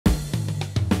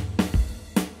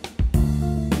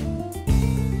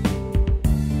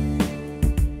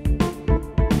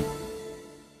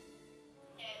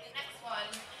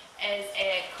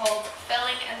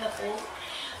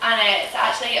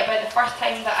actually about the first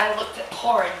time that I looked at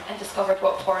porn and discovered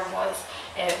what porn was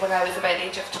when I was about the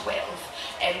age of 12.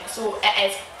 So it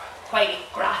is quite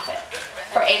graphic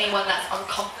for anyone that's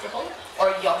uncomfortable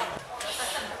or young.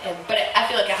 But I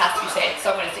feel like it has to be said,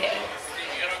 so I'm going to say it.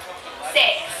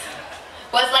 Sex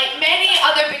was like many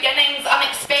other beginnings,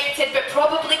 unexpected but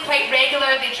probably quite regular.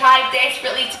 They tried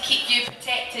desperately to keep you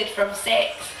protected from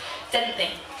sex, didn't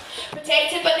they?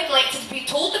 Protected but neglected to be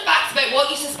told the facts about what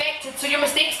you suspected, so your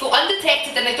mistakes go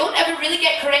undetected and they don't ever really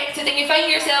get corrected, and you find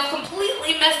yourself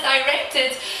completely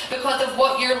misdirected because of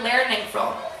what you're learning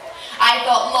from. I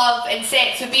thought love and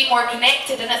sex would be more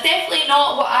connected, and it's definitely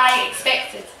not what I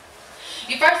expected.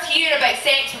 You first hear about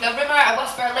sex with a rumour, a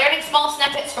whisper, learning small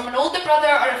snippets from an older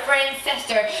brother or a friend's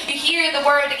sister. You hear the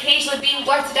word occasionally being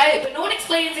blurted out, but no one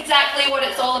explains exactly what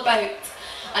it's all about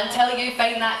until you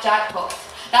find that jackpot.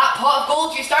 That pot of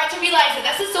gold. You start to realise that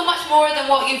this is so much more than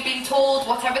what you've been told,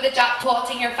 whatever the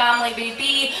jackpot in your family may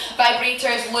be.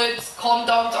 Vibrators, lubes,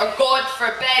 condoms, or God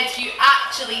forbid, you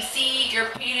actually see your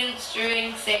parents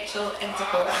during sexual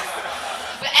intercourse.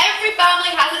 But every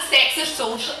family has a sexist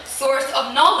source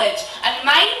of knowledge, and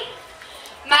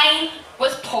mine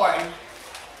was porn.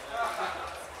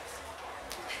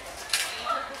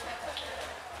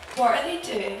 What are they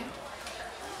doing?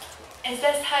 Is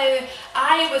this how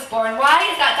I was born? Why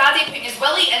is that daddy putting his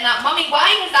willy in that mummy?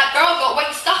 Why has that girl got white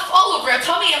stuff all over her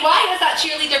tummy? And why has that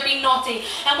cheerleader been naughty?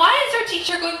 And why is her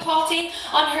teacher going potty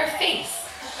on her face?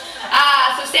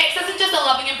 So sex isn't just a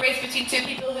loving embrace between two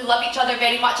people who love each other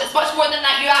very much. It's much more than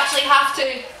that. You actually have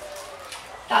to...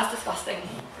 That's disgusting.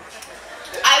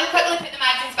 I would quickly put the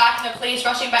magazines back in their place,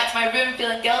 rushing back to my room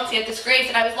feeling guilty and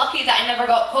disgraced, and I was lucky that I never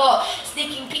got caught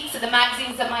sneaking peeks at the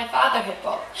magazines that my father had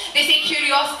bought. They say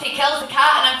curiosity kills the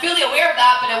cat, and I'm fully aware of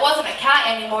that, but it wasn't a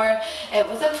cat anymore, it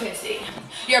was a pussy.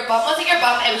 Your bum wasn't your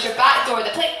bum, it was your back door.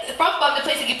 The front bum, the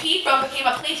place that you peed from, became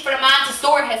a place for a man to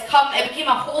store his cum. It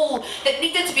became a hole that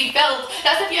needed to be filled.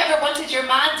 That's if you ever wanted your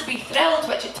man to be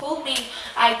thrilled, which it told me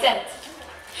I did.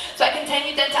 So I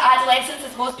continued into adolescence,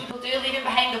 as most people do, leaving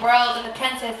behind the world and the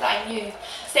princess that I knew.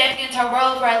 Stepping into a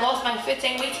world where I lost my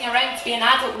footing, waiting around to be an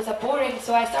adult was boring,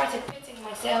 so I started putting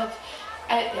myself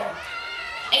out there.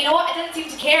 And you know what? I didn't seem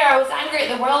to care. I was angry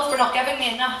at the world for not giving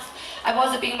me enough. I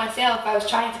wasn't being myself, I was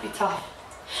trying to be tough.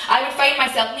 I would find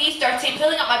myself knees dirty,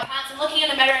 pulling up my pants and looking in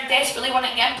the mirror and desperately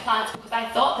wanting implants because I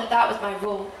thought that that was my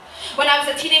role. When I was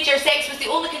a teenager, sex was the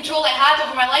only control I had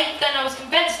over my life. Then I was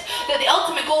convinced that the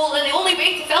ultimate goal and the only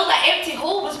way to fill that empty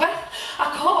hole was with a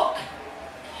cock.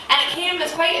 And it came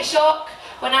as quite a shock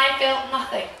when I felt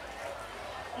nothing.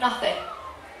 Nothing.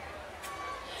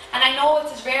 And I know it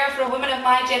is rare for a woman of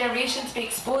my generation to be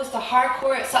exposed to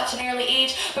hardcore at such an early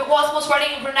age, but what's most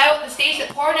worrying for now at the stage that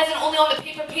porn isn't only on the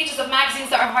paper pages of magazines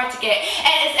that are hard to get,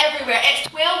 it is everywhere. It's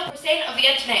 12% of the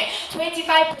internet,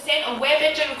 25% of web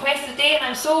engine requests a day, and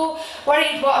I'm so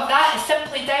worried what of that is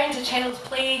simply down to child's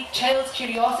play, child's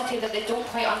curiosity that they don't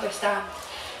quite understand,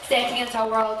 stepping into a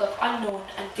world of unknown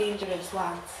and dangerous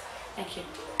lands. Thank you.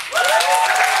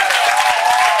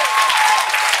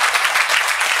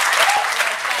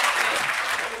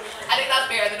 I think that's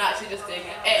better than actually just doing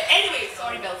it. Anyway,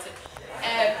 sorry Milton.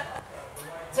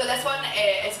 So this one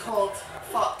is called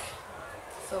Fuck.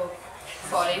 So,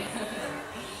 sorry.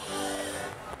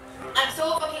 I'm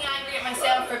so fucking angry at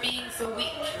myself for being so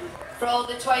weak. For all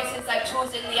the choices I've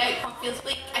chosen, the outcome feels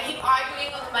bleak. I keep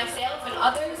arguing with myself and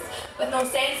others with no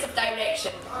sense of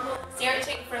direction.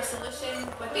 Searching for a solution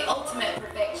with the ultimate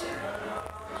perfection.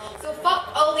 So fuck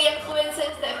all the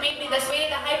influences that have made me this way,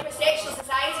 the hypersexual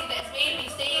society that has made me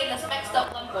stay in this mixed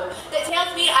up limbo, that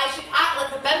tells me I should act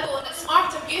like a bimbo and that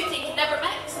smart and beauty can never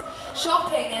mix.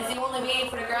 Shopping is the only way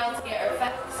for a girl to get her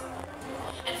fix.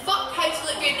 And fuck how to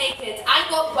look good naked. I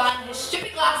got Juan, his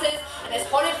stupid glasses and his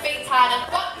horrid fake tan, and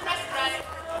fuck Chris Brown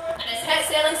and his hit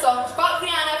selling songs. Fuck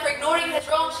Rihanna for ignoring his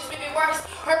wrongs, she's made me worse.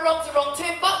 Her wrongs are wrong too.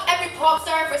 Fuck every pop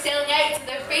star for selling out till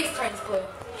their face turns blue.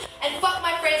 And fuck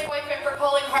my friend's boyfriend for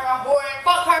calling her a whore. And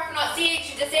fuck her for not seeing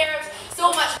she deserves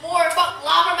so much more. Fuck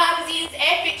glamour magazines,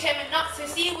 FHM and nuts who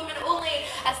see women only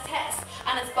as tits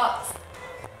and as butts.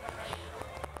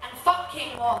 And fuck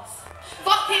Kate Moss.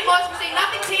 Fuck Kate Moss for saying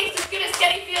nothing tastes as good as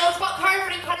skinny feels. Fuck her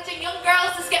for encouraging young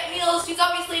girls to skip meals. She's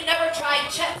obviously never tried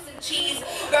chips and cheese.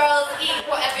 Girls, eat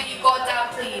whatever you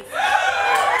goddamn please.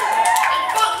 And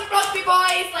fuck the rugby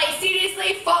boys. Like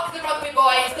seriously, fuck the rugby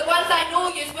boys. The ones I know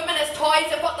use women as toys,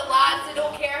 and fuck the lads who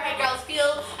don't care how girls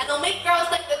feel. And they'll make girls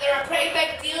think that they're a pretty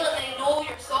big deal and they know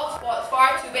your soft spots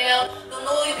far too well. They'll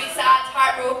know you'll be sad,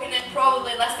 heartbroken and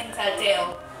probably listening to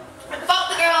Adele. And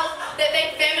fuck the girls that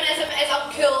think feminism is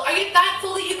uncool. Are you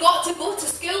thankful that you got to go to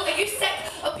school? Are you sick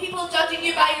of people judging judging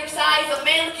you by your size. If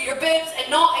men look at your boobs and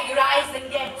not at your eyes, then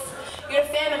yes, you're a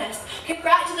feminist.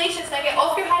 Congratulations, now get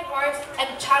off your high horse and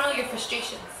channel your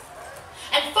frustrations.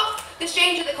 And fuck the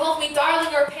stranger that calls me darling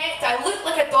or pet. Do I look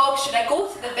like a dog? Should I go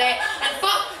to the vet? And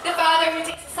fuck the father who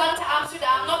takes his son to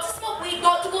Amsterdam, not to smoke weed,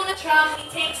 not to go on a tram. He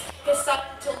takes his son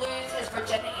to lose his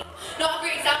virginity. Not a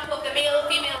great example of the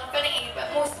male-female affinity,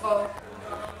 but most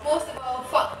of all,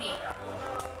 fuck me.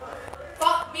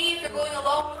 Fuck me for going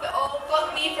along with it all.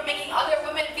 Fuck me for making other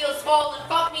women feel small. And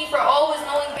fuck me for always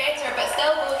knowing better, but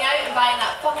still going out and buying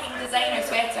that fucking designer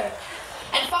sweater.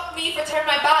 And fuck me for turning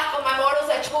my back on my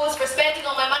morals I chose, for spending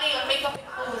all my money on makeup and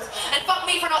clothes. And fuck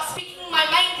me for not speaking my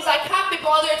mind because I can't be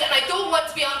bothered and I don't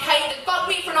want to be unkind. And fuck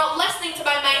me for not listening to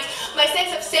my mind. My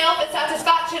sense of self and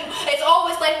satisfaction is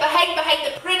always left behind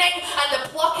the pruning and the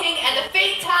plucking and the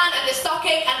fake tan and the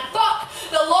sucking. And fuck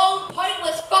the long,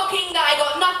 pointless fucking that I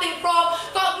got nothing from.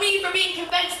 Fuck me for being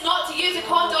convinced not to use a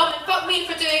condom. And fuck me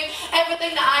for doing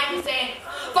everything that I resent.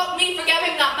 Fuck me for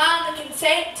giving that man the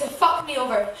consent to fuck me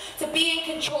over, to be in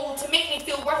control, to make me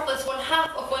feel worthless, one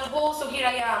half of one whole, so here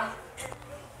I am.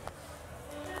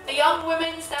 A young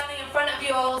woman standing in front of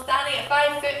you all, standing at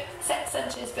 5 foot 6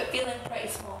 inches, but feeling pretty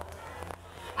small.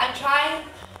 I'm trying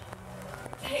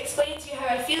to explain to you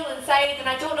how I feel inside, and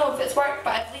I don't know if it's worked,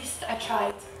 but at least I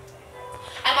tried.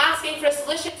 I'm asking for a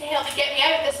solution to help me get me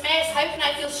out of this mess. How can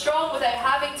I feel strong without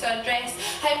having to undress?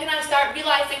 How can I start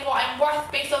realising what I'm worth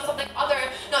based on something other,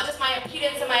 not just my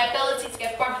appearance and my ability to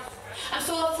give birth? I'm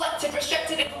so afflicted,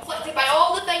 restricted and conflicted by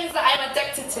all the things that I'm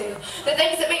addicted to. The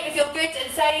things that make me feel good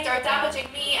inside are damaging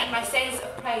me and my sense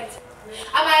of pride.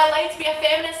 Am I allowed to be a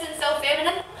feminist and still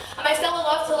feminine? Am I still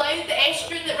allowed to allow the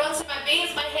estrogen that runs through my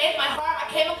veins, my head, my heart, a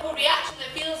chemical reaction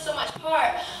that feels so much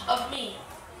part of me?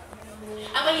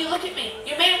 And when you look at me,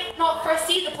 you may not first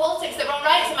see the politics that run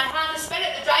right in my hand, the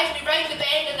spirit that drives me round the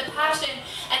bend, and the passion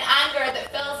and anger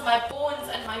that fills my bones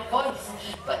and my voice.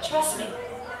 But trust me,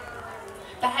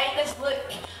 behind this look,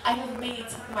 I have made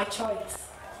my choice.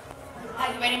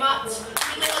 Thank you very much.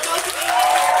 Leyla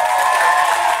Josephine.